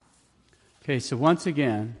Okay, so once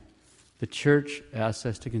again, the church asks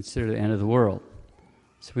us to consider the end of the world.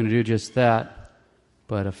 So we're going to do just that,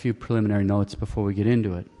 but a few preliminary notes before we get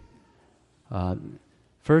into it.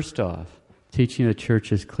 First off, teaching of the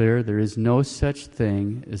church is clear. There is no such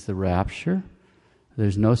thing as the rapture.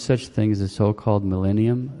 There's no such thing as the so-called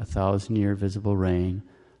millennium, 1,000-year visible reign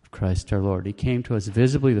of Christ our Lord. He came to us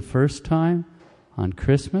visibly the first time on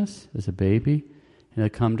Christmas as a baby, and he'll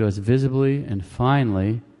come to us visibly and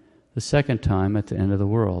finally the second time at the end of the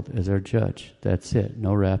world as our judge. That's it.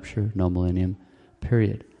 No rapture, no millennium,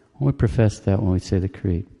 period. We profess that when we say the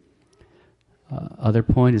creed. Other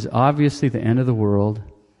point is obviously the end of the world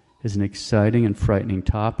is an exciting and frightening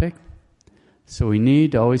topic. So we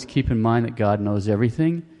need to always keep in mind that God knows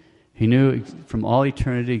everything. He knew from all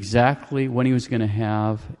eternity exactly when He was going to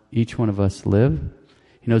have each one of us live.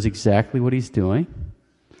 He knows exactly what He's doing.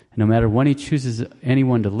 And no matter when He chooses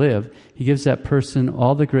anyone to live, He gives that person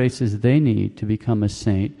all the graces they need to become a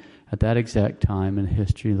saint at that exact time in the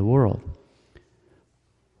history of the world.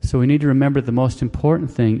 So we need to remember the most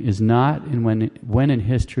important thing is not in when in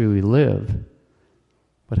history we live,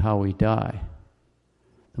 but how we die.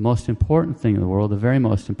 The most important thing in the world, the very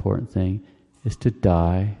most important thing, is to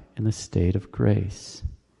die in the state of grace.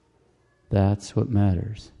 That's what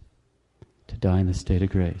matters. To die in the state of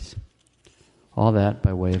grace. All that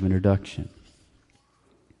by way of introduction.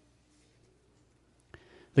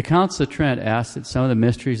 The Council of Trent asks that some of the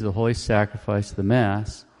mysteries of the Holy Sacrifice of the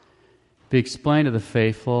Mass be explained to the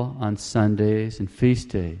faithful on Sundays and feast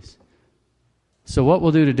days. So what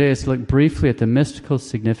we'll do today is look briefly at the mystical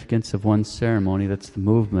significance of one ceremony, that's the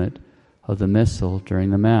movement of the Missal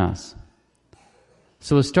during the Mass.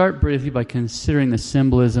 So we'll start briefly by considering the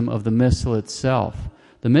symbolism of the Missal itself.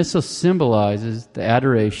 The Missal symbolizes the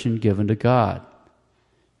adoration given to God.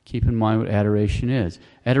 Keep in mind what adoration is.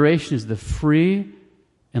 Adoration is the free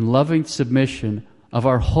and loving submission of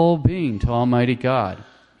our whole being to Almighty God.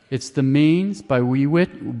 It's the means by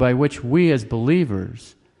which we as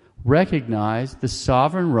believers recognize the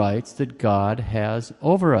sovereign rights that God has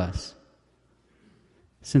over us.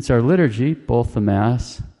 Since our liturgy, both the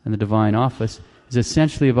Mass and the Divine Office, is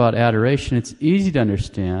essentially about adoration, it's easy to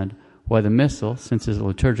understand why the Missal, since it's a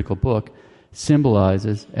liturgical book,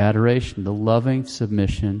 symbolizes adoration, the loving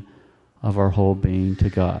submission of our whole being to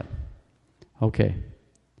God. Okay.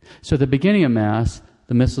 So at the beginning of Mass,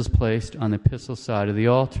 the Missal is placed on the epistle side of the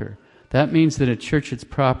altar. That means that a church that's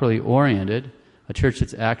properly oriented, a church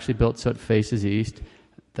that's actually built so it faces east,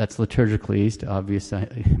 that's liturgically east. Obviously,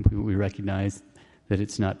 we recognize that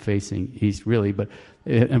it's not facing east really, but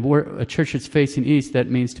a church that's facing east, that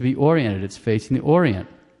means to be oriented. It's facing the Orient.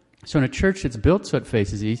 So in a church that's built so it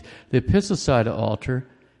faces east, the epistle side of the altar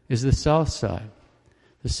is the south side.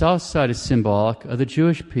 The south side is symbolic of the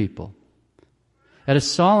Jewish people. At a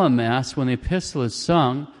solemn Mass, when the epistle is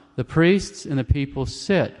sung, the priests and the people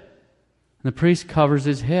sit. And the priest covers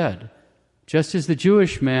his head, just as the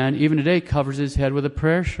Jewish man, even today, covers his head with a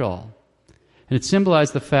prayer shawl. And it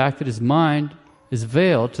symbolized the fact that his mind is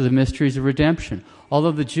veiled to the mysteries of redemption.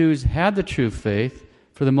 Although the Jews had the true faith,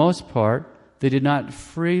 for the most part, they did not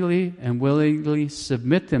freely and willingly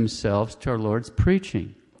submit themselves to our Lord's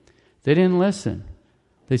preaching. They didn't listen.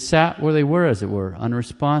 They sat where they were, as it were,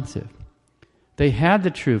 unresponsive. They had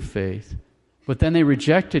the true faith, but then they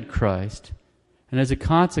rejected Christ, and as a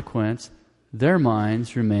consequence, their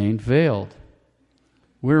minds remained veiled.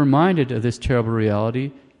 We're reminded of this terrible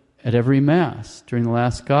reality at every Mass during the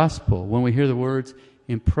last Gospel, when we hear the words,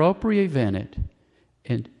 "Impropria venit,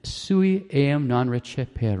 and sui eam non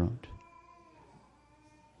receperunt."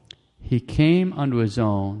 He came unto his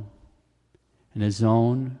own, and his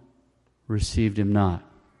own received him not.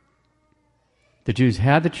 The Jews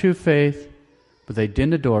had the true faith, but they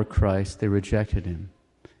didn't adore Christ, they rejected him.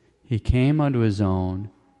 He came unto his own,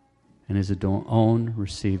 and his own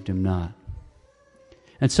received him not.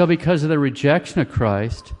 And so because of the rejection of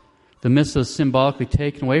Christ, the Missal is symbolically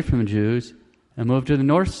taken away from the Jews and moved to the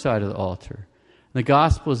north side of the altar. The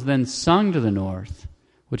Gospel is then sung to the north,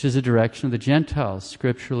 which is the direction of the Gentiles,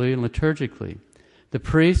 scripturally and liturgically. The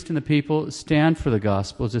priest and the people stand for the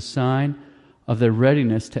Gospel as a sign of their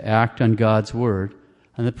readiness to act on God's Word,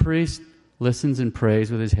 and the priest listens and prays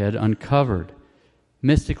with his head uncovered,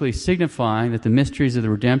 mystically signifying that the mysteries of the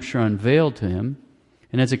redemption are unveiled to him,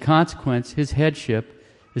 and as a consequence, his headship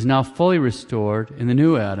is now fully restored in the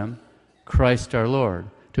new Adam, Christ our Lord,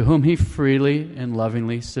 to whom he freely and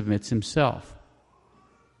lovingly submits himself.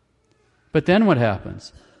 But then what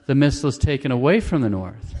happens? The Missal is taken away from the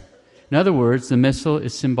north. In other words, the Missal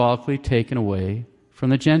is symbolically taken away from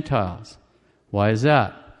the Gentiles. Why is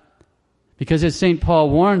that? Because as St. Paul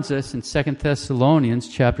warns us in 2 Thessalonians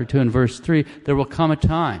chapter 2 and verse 3, there will come a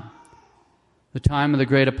time, the time of the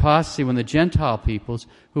great apostasy, when the Gentile peoples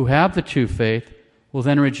who have the true faith will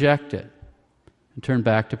then reject it and turn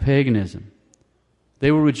back to paganism. They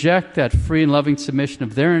will reject that free and loving submission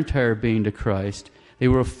of their entire being to Christ. They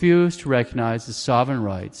will refuse to recognize the sovereign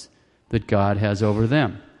rights that God has over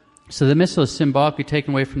them. So the missal is symbolically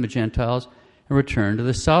taken away from the Gentiles and returned to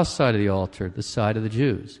the south side of the altar, the side of the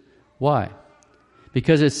Jews. Why?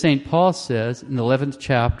 Because as St. Paul says in the 11th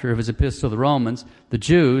chapter of his epistle to the Romans, the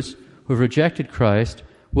Jews who have rejected Christ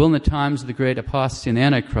will in the times of the great apostasy and the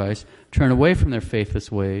Antichrist turn away from their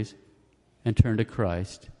faithless ways and turn to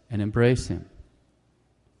Christ and embrace Him.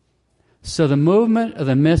 So the movement of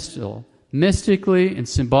the missal mystically and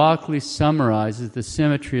symbolically summarizes the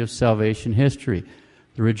symmetry of salvation history.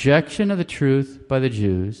 The rejection of the truth by the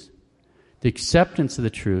Jews, the acceptance of the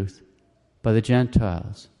truth by the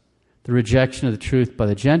Gentiles. The rejection of the truth by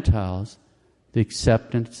the Gentiles, the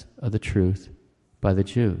acceptance of the truth by the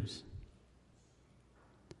Jews.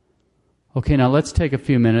 Okay, now let's take a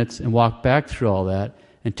few minutes and walk back through all that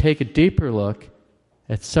and take a deeper look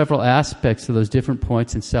at several aspects of those different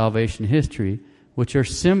points in salvation history, which are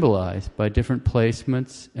symbolized by different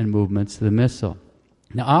placements and movements of the missal.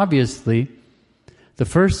 Now, obviously, the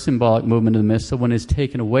first symbolic movement of the missal, when it's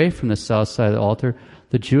taken away from the south side of the altar,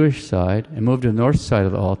 the Jewish side, and moved to the north side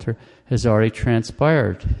of the altar, has already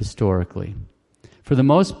transpired historically. For the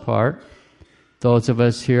most part, those of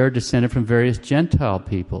us here are descended from various Gentile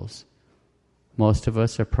peoples. Most of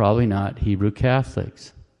us are probably not Hebrew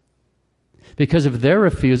Catholics. Because of their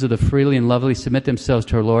refusal to freely and lovingly submit themselves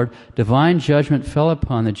to our Lord, divine judgment fell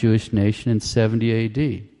upon the Jewish nation in 70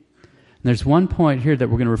 A.D. And there's one point here that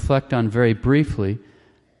we're going to reflect on very briefly,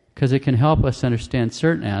 because it can help us understand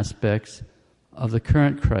certain aspects of the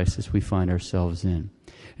current crisis we find ourselves in.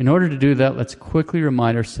 In order to do that, let's quickly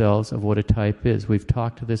remind ourselves of what a type is. We've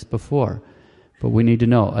talked to this before, but we need to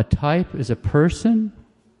know. A type is a person,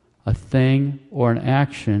 a thing, or an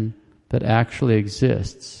action that actually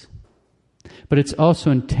exists. But it's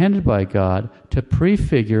also intended by God to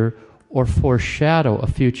prefigure or foreshadow a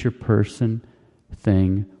future person,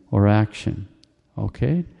 thing, or action.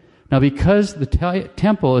 Okay? Now, because the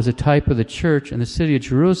temple is a type of the church and the city of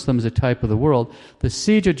Jerusalem is a type of the world, the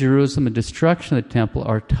siege of Jerusalem and destruction of the temple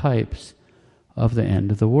are types of the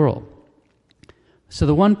end of the world. So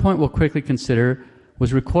the one point we'll quickly consider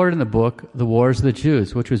was recorded in the book, The Wars of the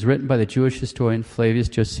Jews, which was written by the Jewish historian Flavius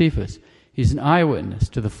Josephus. He's an eyewitness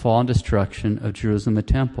to the fall and destruction of Jerusalem, the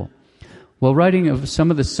temple. While writing of some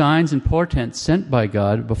of the signs and portents sent by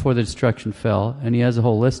God before the destruction fell, and he has a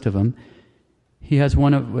whole list of them, he has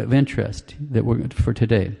one of interest that we're for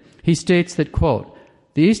today. He states that, quote,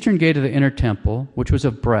 "The eastern gate of the inner temple, which was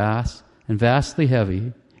of brass and vastly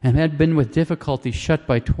heavy, and had been with difficulty shut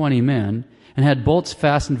by 20 men, and had bolts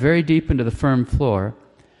fastened very deep into the firm floor,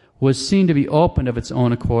 was seen to be opened of its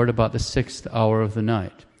own accord about the 6th hour of the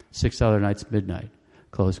night." 6th hour of the night's midnight,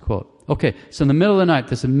 close quote. Okay, so in the middle of the night,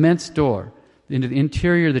 this immense door into the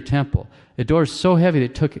interior of the temple. The door is so heavy that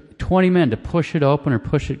it took 20 men to push it open or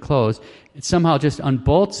push it closed. It somehow just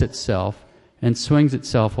unbolts itself and swings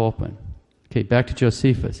itself open. Okay, back to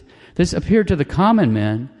Josephus. This appeared to the common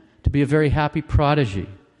men to be a very happy prodigy,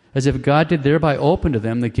 as if God did thereby open to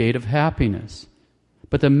them the gate of happiness.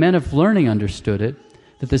 But the men of learning understood it,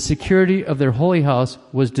 that the security of their holy house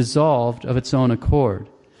was dissolved of its own accord.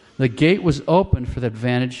 The gate was opened for the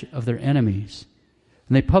advantage of their enemies.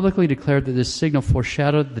 And they publicly declared that this signal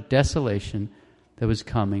foreshadowed the desolation that was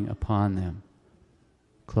coming upon them.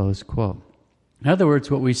 Close quote. In other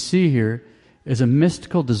words, what we see here is a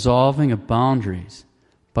mystical dissolving of boundaries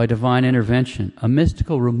by divine intervention, a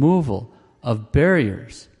mystical removal of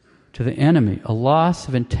barriers to the enemy, a loss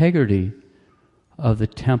of integrity of the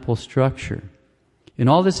temple structure. And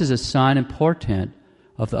all this is a sign and portent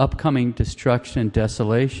of the upcoming destruction and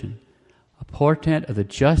desolation, a portent of the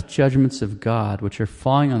just judgments of God which are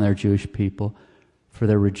falling on their Jewish people for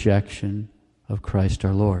their rejection of Christ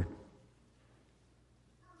our Lord.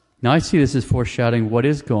 Now I see this as foreshadowing what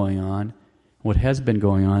is going on, what has been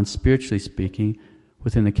going on, spiritually speaking,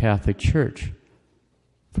 within the Catholic Church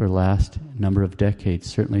for the last number of decades,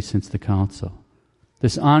 certainly since the Council.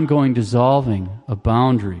 This ongoing dissolving of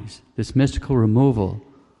boundaries, this mystical removal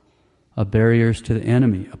of barriers to the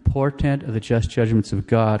enemy, a portent of the just judgments of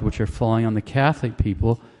God which are falling on the Catholic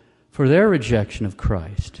people for their rejection of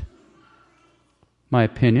Christ. My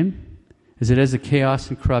opinion is that as the chaos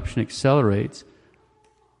and corruption accelerates,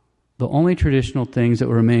 the only traditional things that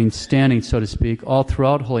will remain standing, so to speak, all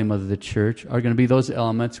throughout Holy Mother the Church are going to be those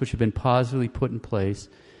elements which have been positively put in place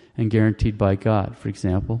and guaranteed by God. For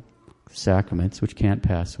example, sacraments, which can't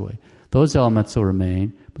pass away. Those elements will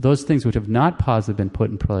remain, but those things which have not positively been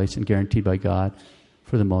put in place and guaranteed by God,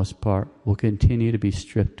 for the most part, will continue to be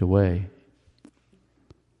stripped away.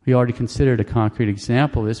 We already considered a concrete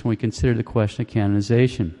example of this when we considered the question of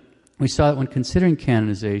canonization. We saw that when considering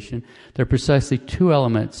canonization, there are precisely two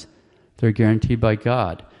elements that are guaranteed by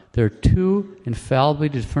God. There are two infallibly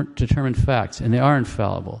determined facts, and they are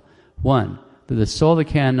infallible. One, that the soul of the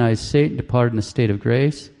canonized saint departed in a state of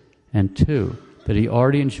grace, and two, that he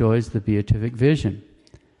already enjoys the beatific vision.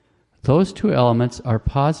 Those two elements are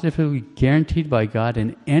positively guaranteed by God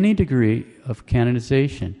in any degree of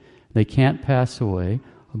canonization. They can't pass away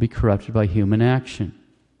or be corrupted by human action.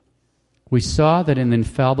 We saw that in the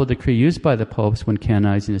infallible decree used by the popes when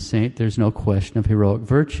canonizing a saint, there's no question of heroic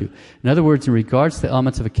virtue. In other words, in regards to the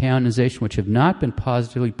elements of a canonization which have not been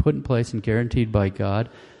positively put in place and guaranteed by God,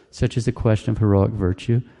 such as the question of heroic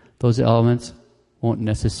virtue, those elements won't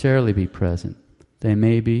necessarily be present. They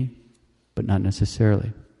may be, but not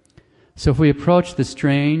necessarily. So if we approach the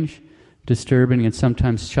strange, disturbing, and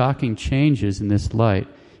sometimes shocking changes in this light,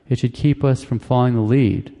 it should keep us from following the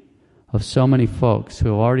lead of so many folks who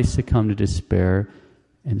have already succumbed to despair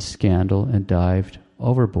and scandal and dived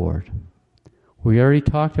overboard. We already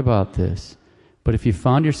talked about this, but if you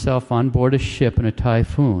found yourself on board a ship in a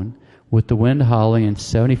typhoon with the wind howling and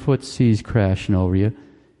 70-foot seas crashing over you,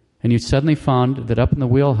 and you suddenly found that up in the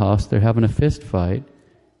wheelhouse they're having a fist fight,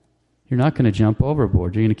 you're not going to jump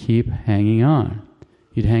overboard. You're going to keep hanging on.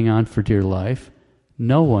 You'd hang on for dear life.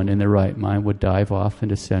 No one in their right mind would dive off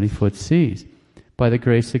into 70-foot seas. By the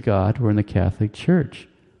grace of God, we're in the Catholic Church.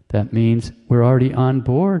 That means we're already on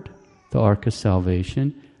board the Ark of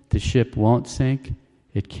Salvation. The ship won't sink.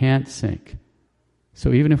 It can't sink.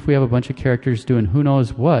 So even if we have a bunch of characters doing who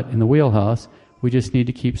knows what in the wheelhouse, we just need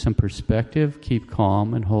to keep some perspective, keep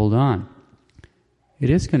calm, and hold on. It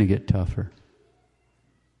is going to get tougher.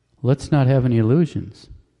 Let's not have any illusions.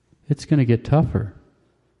 It's going to get tougher.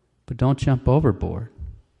 But don't jump overboard.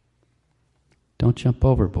 Don't jump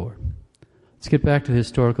overboard. Let's get back to the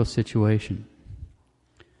historical situation.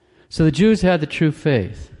 So the Jews had the true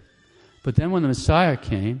faith. But then when the Messiah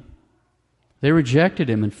came, they rejected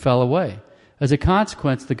him and fell away. As a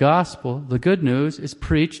consequence, the gospel, the good news, is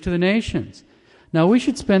preached to the nations. Now, we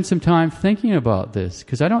should spend some time thinking about this,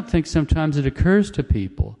 because I don't think sometimes it occurs to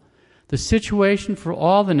people. The situation for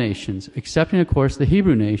all the nations, excepting, of course, the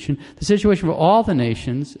Hebrew nation, the situation for all the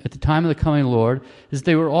nations at the time of the coming Lord is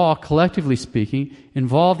they were all, collectively speaking,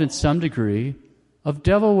 involved in some degree of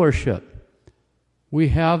devil worship. We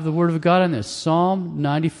have the Word of God on this. Psalm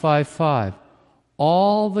 95:5.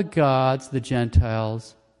 All the gods, the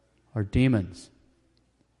Gentiles, are demons.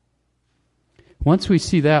 Once we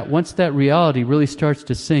see that, once that reality really starts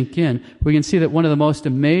to sink in, we can see that one of the most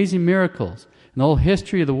amazing miracles in the whole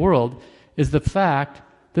history of the world is the fact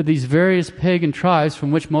that these various pagan tribes from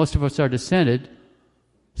which most of us are descended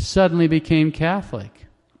suddenly became Catholic.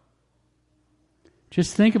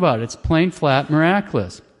 Just think about it. It's plain, flat,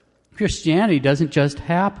 miraculous. Christianity doesn't just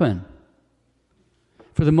happen.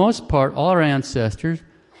 For the most part, all our ancestors,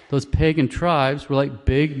 those pagan tribes, were like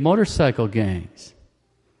big motorcycle gangs.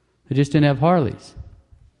 They just didn't have Harleys.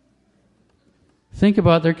 Think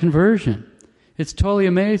about their conversion. It's totally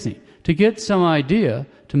amazing. To get some idea,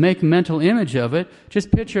 to make a mental image of it,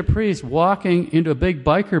 just picture a priest walking into a big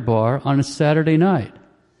biker bar on a Saturday night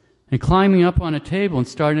and climbing up on a table and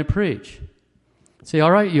starting to preach. Say,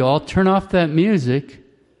 all right, you all, turn off that music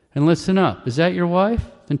and listen up. Is that your wife?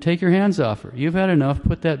 Then take your hands off her. You've had enough.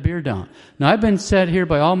 Put that beer down. Now, I've been set here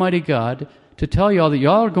by Almighty God to tell you all that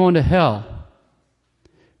y'all are going to hell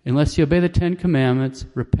unless you obey the 10 Commandments,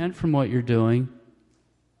 repent from what you're doing,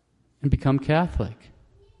 and become Catholic.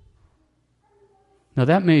 Now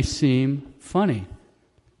that may seem funny,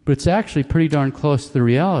 but it's actually pretty darn close to the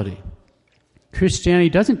reality. Christianity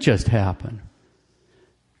doesn't just happen.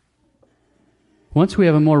 Once we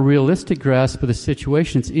have a more realistic grasp of the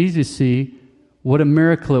situation, it's easy to see what a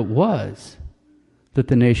miracle it was that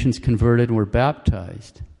the nations converted and were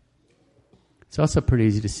baptized. It's also pretty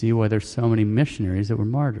easy to see why there's so many missionaries that were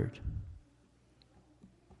martyred.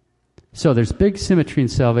 So there's big symmetry in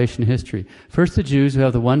salvation history. First, the Jews who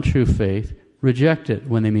have the one true faith reject it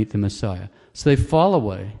when they meet the Messiah. So they fall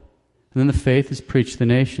away. And then the faith is preached to the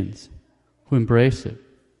nations who embrace it.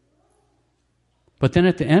 But then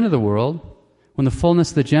at the end of the world, when the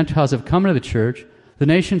fullness of the Gentiles have come into the church, the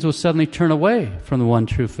nations will suddenly turn away from the one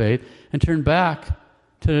true faith and turn back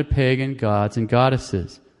to the pagan gods and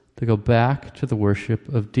goddesses. They go back to the worship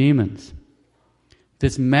of demons.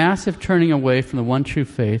 This massive turning away from the one true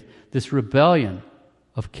faith, this rebellion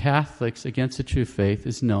of Catholics against the true faith,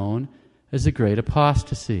 is known as the Great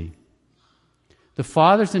Apostasy. the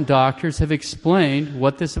fathers and doctors have explained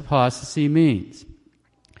what this apostasy means.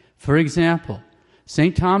 For example,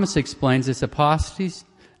 St. Thomas explains this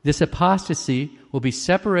apostasy will be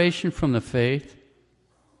separation from the faith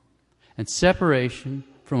and separation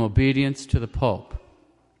from obedience to the Pope.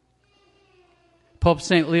 Pope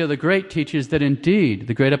St. Leo the Great teaches that indeed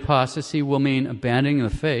the great apostasy will mean abandoning the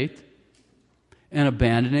faith and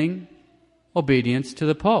abandoning obedience to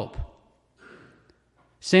the Pope.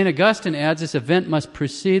 St. Augustine adds this event must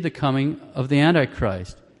precede the coming of the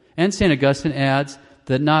Antichrist. And St. Augustine adds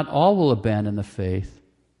that not all will abandon the faith,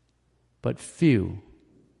 but few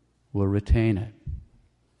will retain it.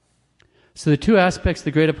 So the two aspects of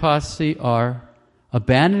the great apostasy are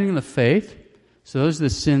abandoning the faith, so those are the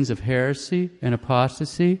sins of heresy and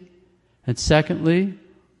apostasy, and secondly,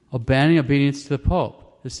 abandoning obedience to the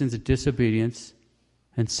Pope, the sins of disobedience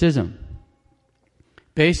and schism.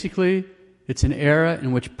 Basically, it's an era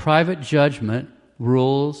in which private judgment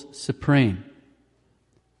rules supreme.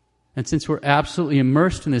 And since we're absolutely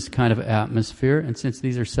immersed in this kind of atmosphere, and since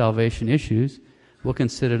these are salvation issues, we'll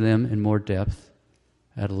consider them in more depth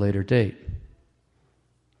at a later date.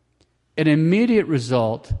 An immediate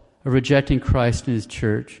result of rejecting Christ and His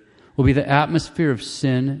church will be the atmosphere of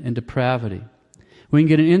sin and depravity. We can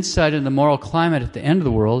get an insight into the moral climate at the end of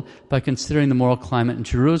the world by considering the moral climate in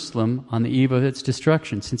Jerusalem on the eve of its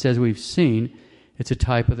destruction, since as we've seen, it's a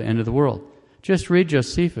type of the end of the world. Just read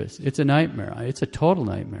Josephus. It's a nightmare. It's a total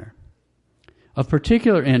nightmare. Of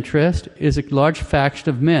particular interest is a large faction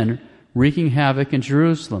of men wreaking havoc in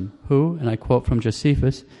Jerusalem who, and I quote from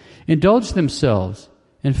Josephus, indulged themselves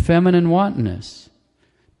in feminine wantonness,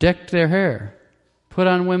 decked their hair, put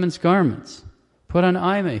on women's garments, put on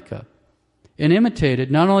eye makeup, and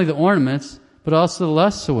imitated not only the ornaments, but also the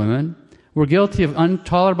lusts of women, were guilty of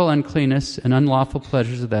intolerable uncleanness and unlawful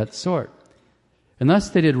pleasures of that sort. And thus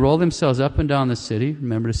they did roll themselves up and down the city,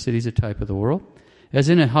 remember the city is a type of the world, as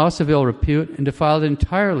in a house of ill repute, and defiled it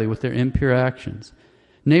entirely with their impure actions.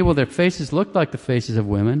 Nay, while their faces looked like the faces of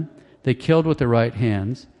women, they killed with their right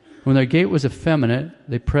hands. When their gait was effeminate,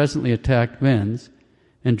 they presently attacked men's,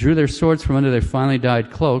 and drew their swords from under their finely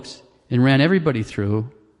dyed cloaks, and ran everybody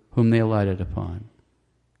through whom they alighted upon.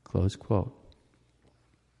 Close quote.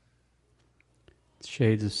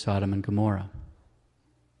 Shades of Sodom and Gomorrah.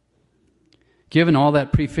 Given all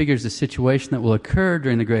that prefigures the situation that will occur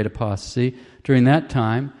during the great apostasy, during that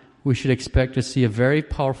time, we should expect to see a very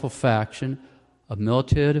powerful faction of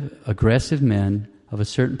militant, aggressive men of a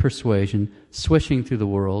certain persuasion swishing through the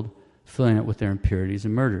world, filling it with their impurities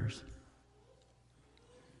and murders.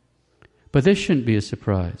 But this shouldn't be a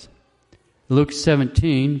surprise. Luke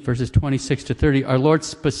 17, verses 26 to 30, our Lord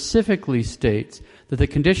specifically states that the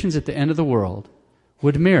conditions at the end of the world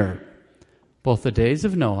would mirror both the days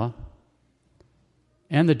of Noah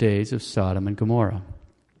and the days of Sodom and Gomorrah.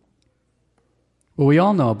 Well, we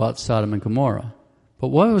all know about Sodom and Gomorrah, but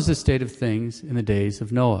what was the state of things in the days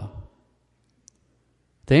of Noah?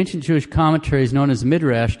 The ancient Jewish commentaries known as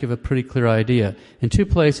Midrash give a pretty clear idea. In two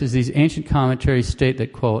places, these ancient commentaries state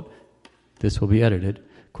that, quote, this will be edited,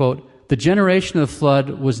 quote, the generation of the flood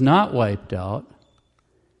was not wiped out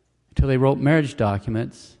until they wrote marriage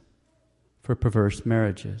documents for perverse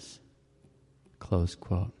marriages, close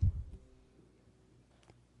quote.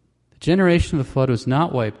 The generation of the flood was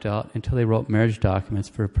not wiped out until they wrote marriage documents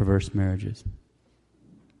for perverse marriages.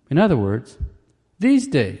 In other words, these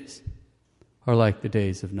days are like the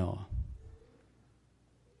days of Noah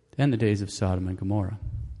and the days of Sodom and Gomorrah.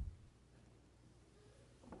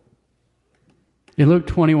 In Luke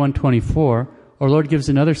 21:24, our Lord gives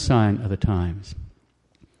another sign of the times.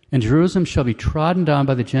 And Jerusalem shall be trodden down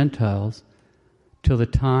by the Gentiles till the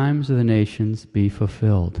times of the nations be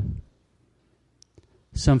fulfilled.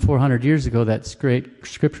 Some 400 years ago, that great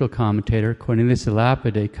scriptural commentator, Cornelius a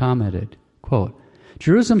Lapide, commented, quote,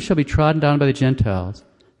 Jerusalem shall be trodden down by the Gentiles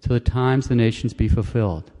till the times of the nations be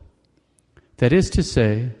fulfilled. That is to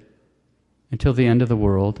say, until the end of the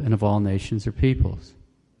world and of all nations or peoples.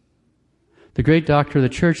 The great doctor of the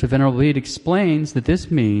church, the Venerable Bede, explains that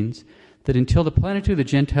this means that until the plenitude of the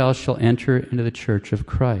Gentiles shall enter into the church of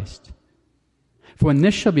Christ. For when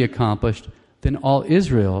this shall be accomplished, then all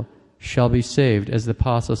Israel shall be saved, as the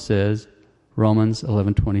apostle says, Romans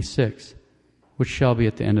 11:26, which shall be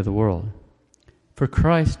at the end of the world. For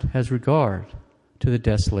Christ has regard to the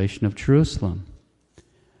desolation of Jerusalem.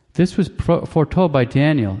 This was foretold by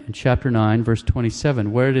Daniel in chapter 9, verse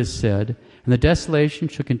 27, where it is said, and the desolation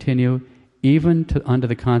shall continue even unto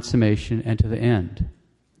the consummation and to the end.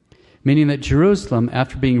 Meaning that Jerusalem,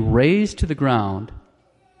 after being razed to the ground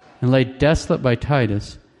and laid desolate by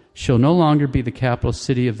Titus, shall no longer be the capital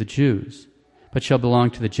city of the Jews, but shall belong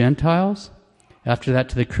to the Gentiles After that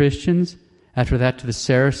to the Christians, after that to the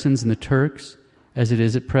Saracens and the Turks, as it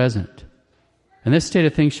is at present. And this state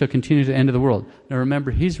of things shall continue to the end of the world. Now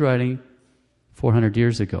remember, he's writing 400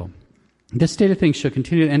 years ago. This state of things shall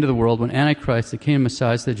continue to the end of the world when Antichrist, the king and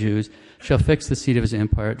Messiah of the Jews, shall fix the seat of his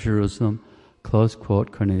empire at Jerusalem. Close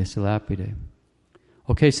quote, Cornelius a Lapide.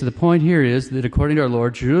 Okay, so the point here is that according to our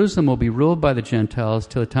Lord, Jerusalem will be ruled by the Gentiles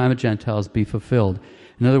till the time of Gentiles be fulfilled.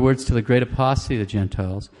 In other words, till the great apostasy of the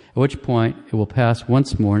Gentiles, at which point it will pass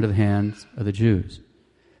once more into the hands of the Jews.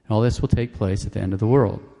 And all this will take place at the end of the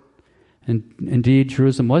world. And indeed,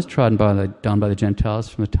 Jerusalem was trodden down by the Gentiles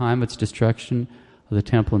from the time of its destruction of the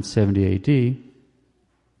temple in 70 A.D.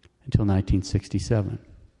 until 1967,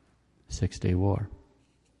 the Six-Day War.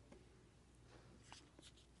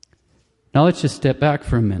 Now let's just step back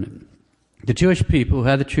for a minute. The Jewish people who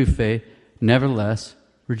had the true faith nevertheless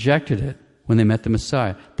rejected it when they met the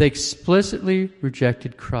Messiah. They explicitly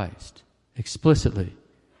rejected Christ. Explicitly.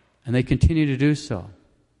 And they continue to do so.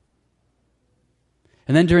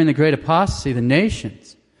 And then during the great apostasy, the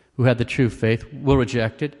nations who had the true faith will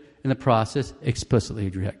reject it, in the process explicitly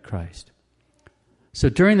reject Christ. So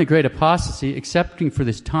during the great apostasy, excepting for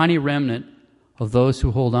this tiny remnant of those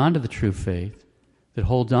who hold on to the true faith, that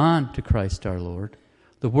hold on to Christ our Lord,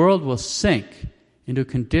 the world will sink into a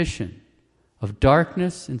condition of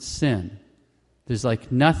darkness and sin that is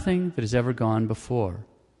like nothing that has ever gone before.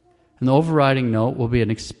 And the overriding note will be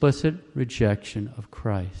an explicit rejection of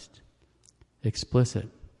Christ. Explicit.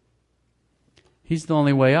 He's the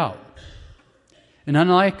only way out. And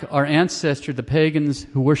unlike our ancestors, the pagans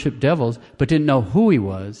who worshiped devils but didn't know who he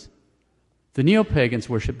was, the neo-pagans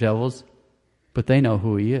worship devils, but they know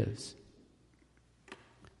who he is.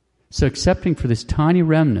 So accepting for this tiny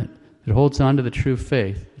remnant that holds on to the true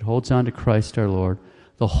faith, that holds on to Christ our Lord,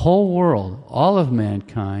 the whole world, all of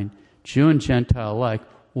mankind, Jew and Gentile alike,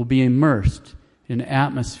 will be immersed in an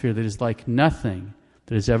atmosphere that is like nothing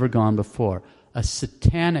that has ever gone before. A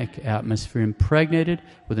satanic atmosphere impregnated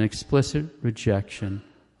with an explicit rejection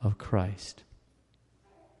of Christ.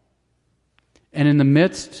 And in the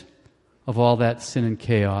midst of all that sin and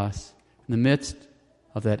chaos, in the midst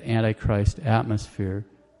of that Antichrist atmosphere,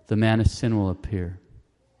 the man of sin will appear,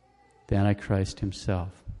 the Antichrist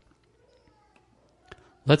himself.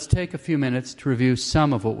 Let's take a few minutes to review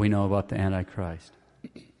some of what we know about the Antichrist.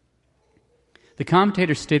 The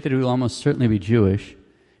commentators state that he will almost certainly be Jewish.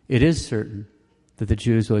 It is certain that the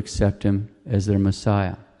Jews will accept him as their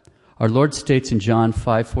Messiah. Our Lord states in John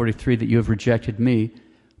 5:43 that you have rejected me,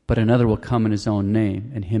 but another will come in his own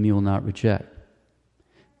name, and him you will not reject.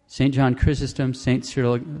 St. John Chrysostom, St.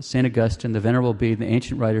 Cyril, St. Augustine, the Venerable Bede, and the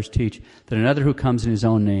ancient writers teach that another who comes in his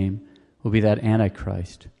own name will be that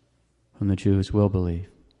Antichrist, whom the Jews will believe.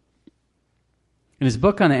 In his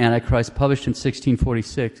book on the Antichrist, published in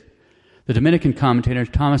 1646, the Dominican commentator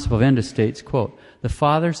Thomas Bovenda states, quote, "The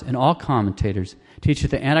fathers and all commentators teach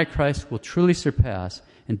that the Antichrist will truly surpass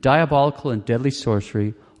in diabolical and deadly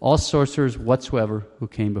sorcery all sorcerers whatsoever who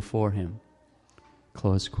came before him."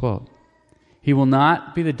 Close quote. He will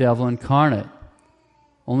not be the devil incarnate.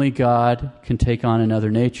 Only God can take on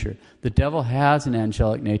another nature. The devil has an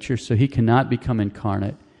angelic nature, so he cannot become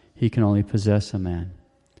incarnate. He can only possess a man.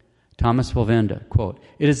 Thomas Bovenda, quote,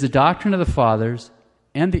 "It is the doctrine of the fathers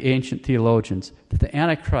and the ancient theologians that the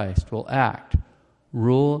Antichrist will act,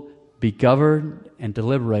 rule, be governed, and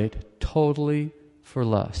deliberate totally for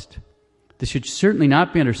lust. This should certainly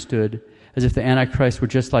not be understood as if the Antichrist were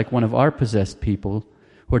just like one of our possessed people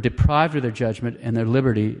who are deprived of their judgment and their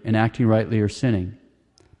liberty in acting rightly or sinning,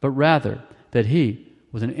 but rather that he,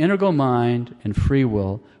 with an integral mind and free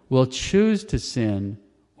will choose to sin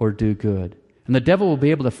or do good. And the devil will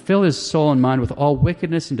be able to fill his soul and mind with all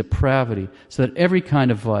wickedness and depravity, so that every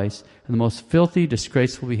kind of vice and the most filthy,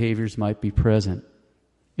 disgraceful behaviors might be present.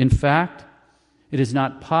 In fact, it is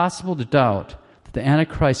not possible to doubt that the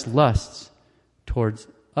Antichrist's lusts towards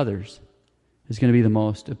others is going to be the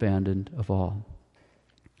most abandoned of all."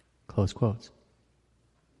 Close quotes.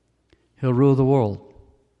 He'll rule the world.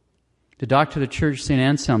 The doctor of the church, St.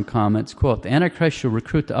 Anselm, comments, quote, "The Antichrist shall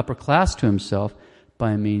recruit the upper class to himself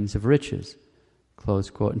by means of riches."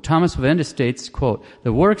 Close quote. And Thomas Bovenda states, quote,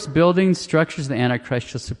 "The works, buildings, structures of the Antichrist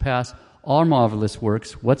shall surpass all marvelous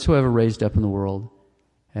works whatsoever raised up in the world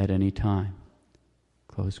at any time."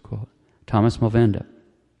 Close quote. Thomas Bovenda.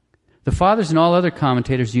 The fathers and all other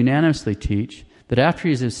commentators unanimously teach that after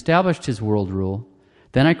he has established his world rule,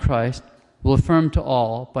 the Antichrist will affirm to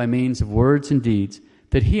all, by means of words and deeds,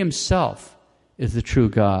 that he himself is the true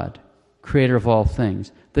God, creator of all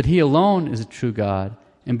things, that he alone is a true God,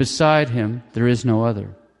 and beside him there is no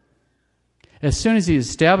other. As soon as he has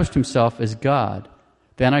established himself as God,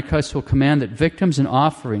 the Antichrist will command that victims and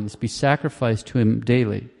offerings be sacrificed to him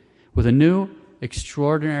daily, with a new,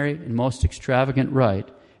 extraordinary, and most extravagant rite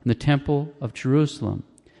in the Temple of Jerusalem,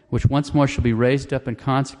 which once more shall be raised up and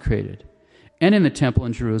consecrated. And in the temple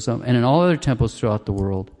in Jerusalem and in all other temples throughout the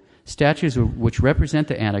world, statues which represent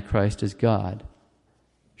the Antichrist as God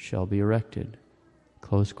shall be erected.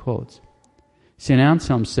 Close quotes. St.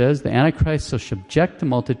 Anselm says, the Antichrist shall subject the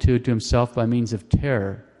multitude to himself by means of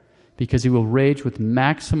terror, because he will rage with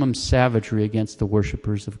maximum savagery against the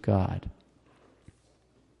worshippers of God.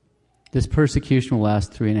 This persecution will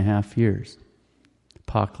last 3.5 years.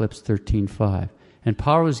 Apocalypse 13:5. And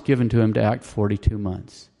power was given to him to act 42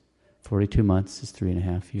 months. 42 months is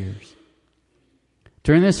 3.5 years.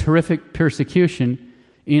 During this horrific persecution,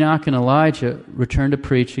 Enoch and Elijah returned to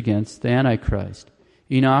preach against the Antichrist.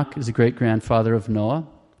 Enoch is the great-grandfather of Noah.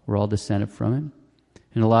 We're all descended from him.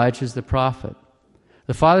 And Elijah is the prophet.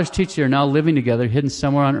 The fathers teach they are now living together, hidden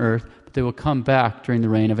somewhere on earth, but they will come back during the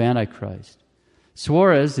reign of Antichrist.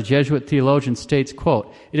 Suarez, the Jesuit theologian, states,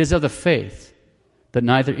 quote, "It is of the faith that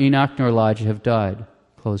neither Enoch nor Elijah have died,"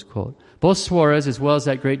 close quote. Both Suarez, as well as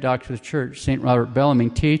that great doctor of the church, St. Robert Bellarmine,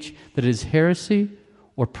 teach that it is heresy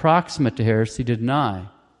or proximate to heresy to deny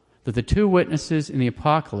that the two witnesses in the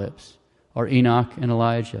Apocalypse are Enoch and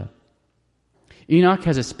Elijah. Enoch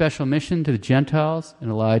has a special mission to the Gentiles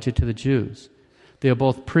and Elijah to the Jews. They will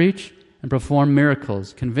both preach and perform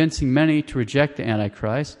miracles, convincing many to reject the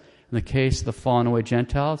Antichrist. In the case of the fallen away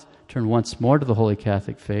Gentiles, turn once more to the Holy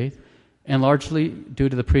Catholic faith. And largely due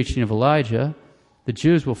to the preaching of Elijah, the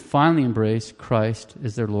Jews will finally embrace Christ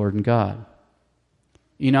as their Lord and God.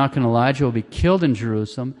 Enoch and Elijah will be killed in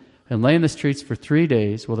Jerusalem and lay in the streets for 3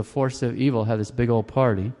 days while the forces of evil have this big old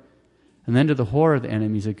party. And then to the horror of the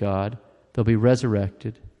enemies of God, they'll be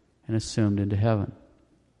resurrected and assumed into heaven.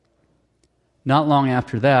 Not long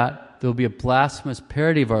after that, there will be a blasphemous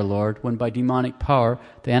parody of our Lord when by demonic power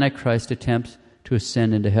the Antichrist attempts to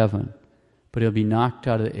ascend into heaven. But he'll be knocked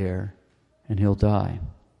out of the air and he'll die.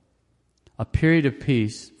 A period of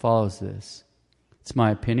peace follows this. It's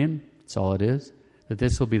my opinion, it's all it is, that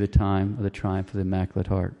this will be the time of the triumph of the Immaculate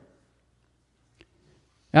Heart.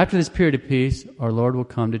 After this period of peace, our Lord will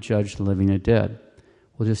come to judge the living and the dead.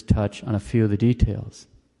 We'll just touch on a few of the details.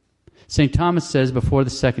 St. Thomas says, before the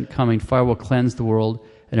second coming, fire will cleanse the world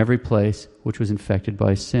and every place which was infected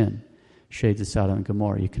by sin. Shades of Sodom and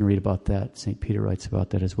Gomorrah. You can read about that. St. Peter writes about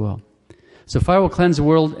that as well. So fire will cleanse the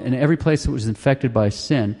world and every place that was infected by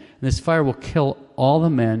sin, and this fire will kill all the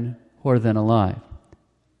men who are then alive.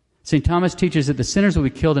 St. Thomas teaches that the sinners will be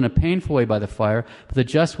killed in a painful way by the fire, but the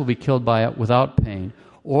just will be killed by it without pain,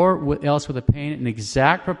 or else with a pain in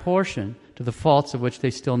exact proportion to the faults of which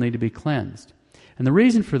they still need to be cleansed. And the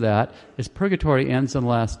reason for that is purgatory ends on the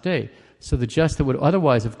last day. So the just that would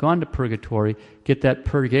otherwise have gone to purgatory get that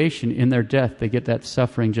purgation in their death. They get that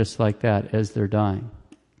suffering just like that as they're dying.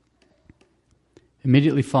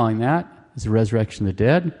 Immediately following that is the resurrection of the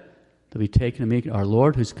dead. They'll be taken to meet our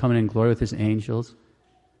Lord, who's coming in glory with his angels.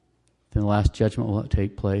 Then the last judgment will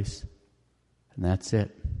take place. And that's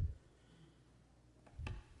it.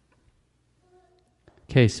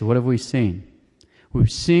 Okay, so what have we seen?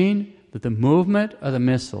 We've seen that the movement of the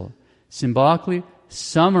missal symbolically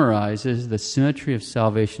summarizes the symmetry of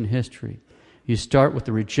salvation history. You start with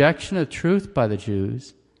the rejection of truth by the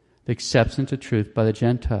Jews, the acceptance of truth by the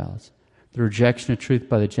Gentiles. The rejection of truth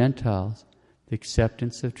by the Gentiles, the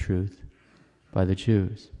acceptance of truth by the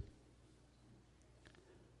Jews.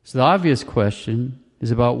 So the obvious question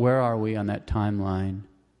is about where are we on that timeline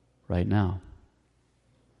right now?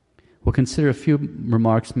 We'll consider a few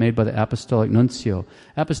remarks made by the Apostolic Nuncio.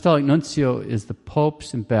 Apostolic Nuncio is the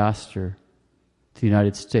Pope's ambassador to the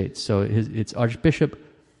United States. So it's Archbishop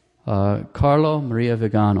Carlo Maria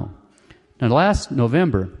Vigano. Now last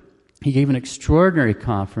November, he gave an extraordinary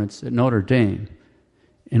conference at Notre Dame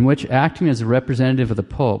in which, acting as a representative of the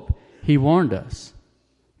Pope, he warned us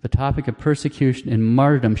the topic of persecution and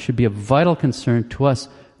martyrdom should be of vital concern to us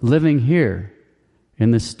living here in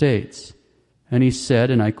the States. And he said,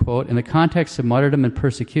 and I quote, "In the context of martyrdom and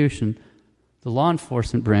persecution, the law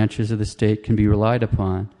enforcement branches of the state can be relied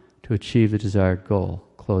upon to achieve the desired goal,"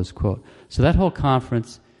 close quote. So that whole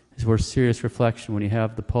conference is worth serious reflection when you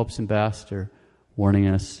have the Pope's ambassador warning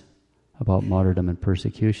us about martyrdom and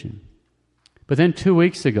persecution. But then 2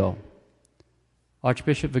 weeks ago,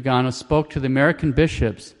 Archbishop Vigano spoke to the American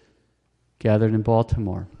bishops gathered in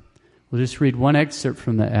Baltimore. We'll just read one excerpt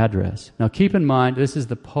from the address. Now keep in mind, this is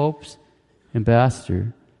the Pope's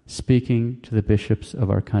ambassador speaking to the bishops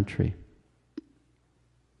of our country.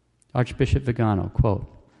 Archbishop Vigano, quote,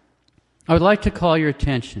 "I would like to call your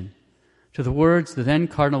attention to the words the then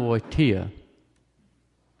Cardinal Wojtyła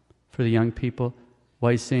for the young people?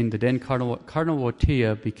 Why he's saying the then Cardinal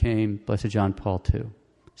Wojtyla became Blessed John Paul II.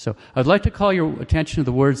 So I'd like to call your attention to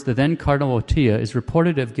the words the then Cardinal Wojtyla is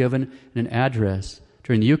reported to have given in an address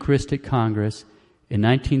during the Eucharistic Congress in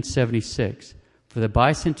 1976 for the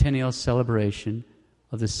bicentennial celebration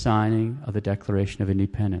of the signing of the Declaration of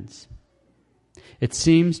Independence. It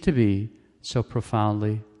seems to be so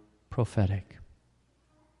profoundly prophetic.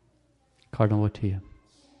 Cardinal Wojtyla.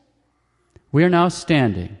 We are now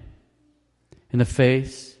standing in the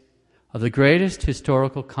face of the greatest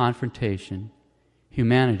historical confrontation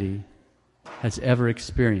humanity has ever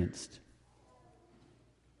experienced.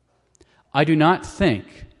 I do not think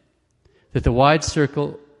that the wide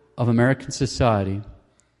circle of American society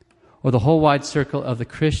or the whole wide circle of the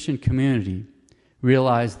Christian community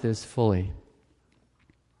realize this fully.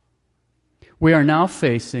 We are now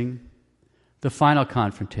facing the final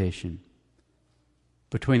confrontation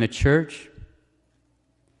between the church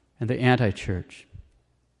and the anti-church,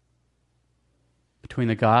 between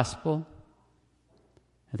the gospel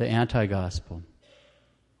and the anti-gospel,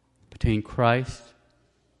 between Christ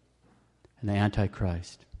and the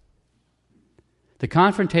antichrist. The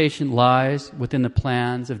confrontation lies within the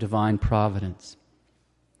plans of divine providence.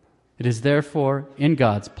 It is therefore in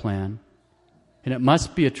God's plan, and it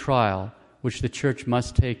must be a trial which the church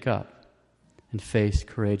must take up and face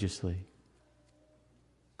courageously.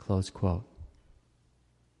 Close quote.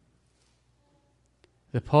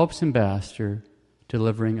 The Pope's ambassador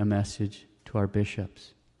delivering a message to our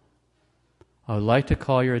bishops. I would like to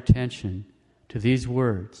call your attention to these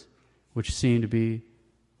words, which seem to be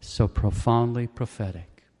so profoundly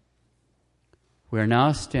prophetic. We are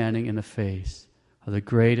now standing in the face of the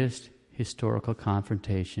greatest historical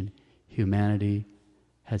confrontation humanity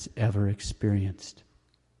has ever experienced.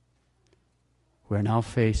 We are now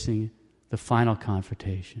facing the final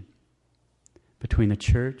confrontation between the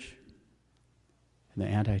church and the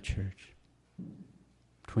anti-church,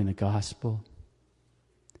 between the gospel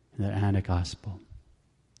and the anti-gospel,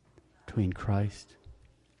 between Christ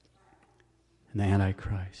and the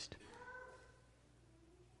antichrist.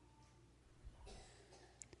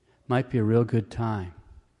 Might be a real good time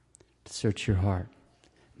to search your heart,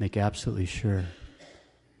 make absolutely sure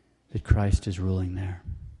that Christ is ruling there.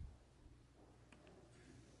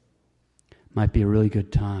 Might be a really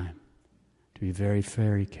good time to be very,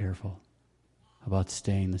 very careful about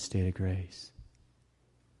staying in the state of grace.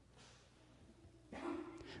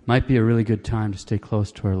 Might be a really good time to stay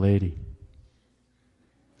close to Our Lady.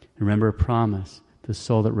 Remember a promise, the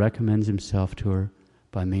soul that recommends himself to her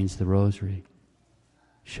by means of the rosary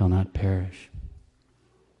shall not perish.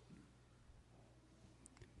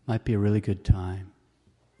 Might be a really good time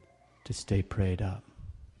to stay prayed up.